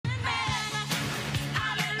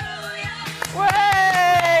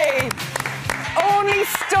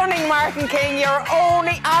Martin King. You're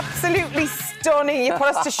only absolutely stunning. You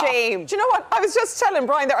put us to shame. Do you know what? I was just telling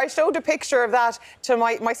Brian that I showed a picture of that to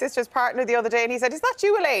my sister's partner the other day, and he said, "Is that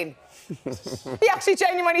you, Elaine?" He actually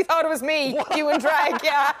genuinely thought it was me. What? You in drag,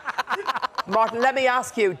 yeah. Martin, let me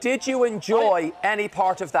ask you, did you enjoy any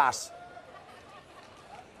part of that?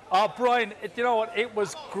 Oh, Brian, you know what? It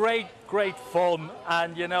was great fun,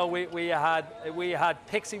 and you know we had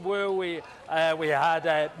Pixie Woo, we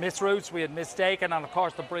had Miss Roots, we had Mistaken, and of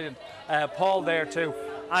course the brilliant Paul there too,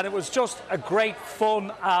 and it was just a great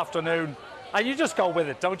fun afternoon. And you just go with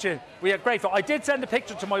it, don't you? We had great fun. I did send a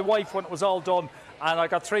picture to my wife when it was all done, and I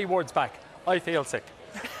got 3 words back. I feel sick.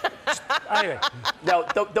 Anyway. No,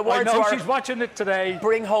 the words I know were, she's watching it today.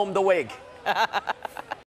 Bring home the wig.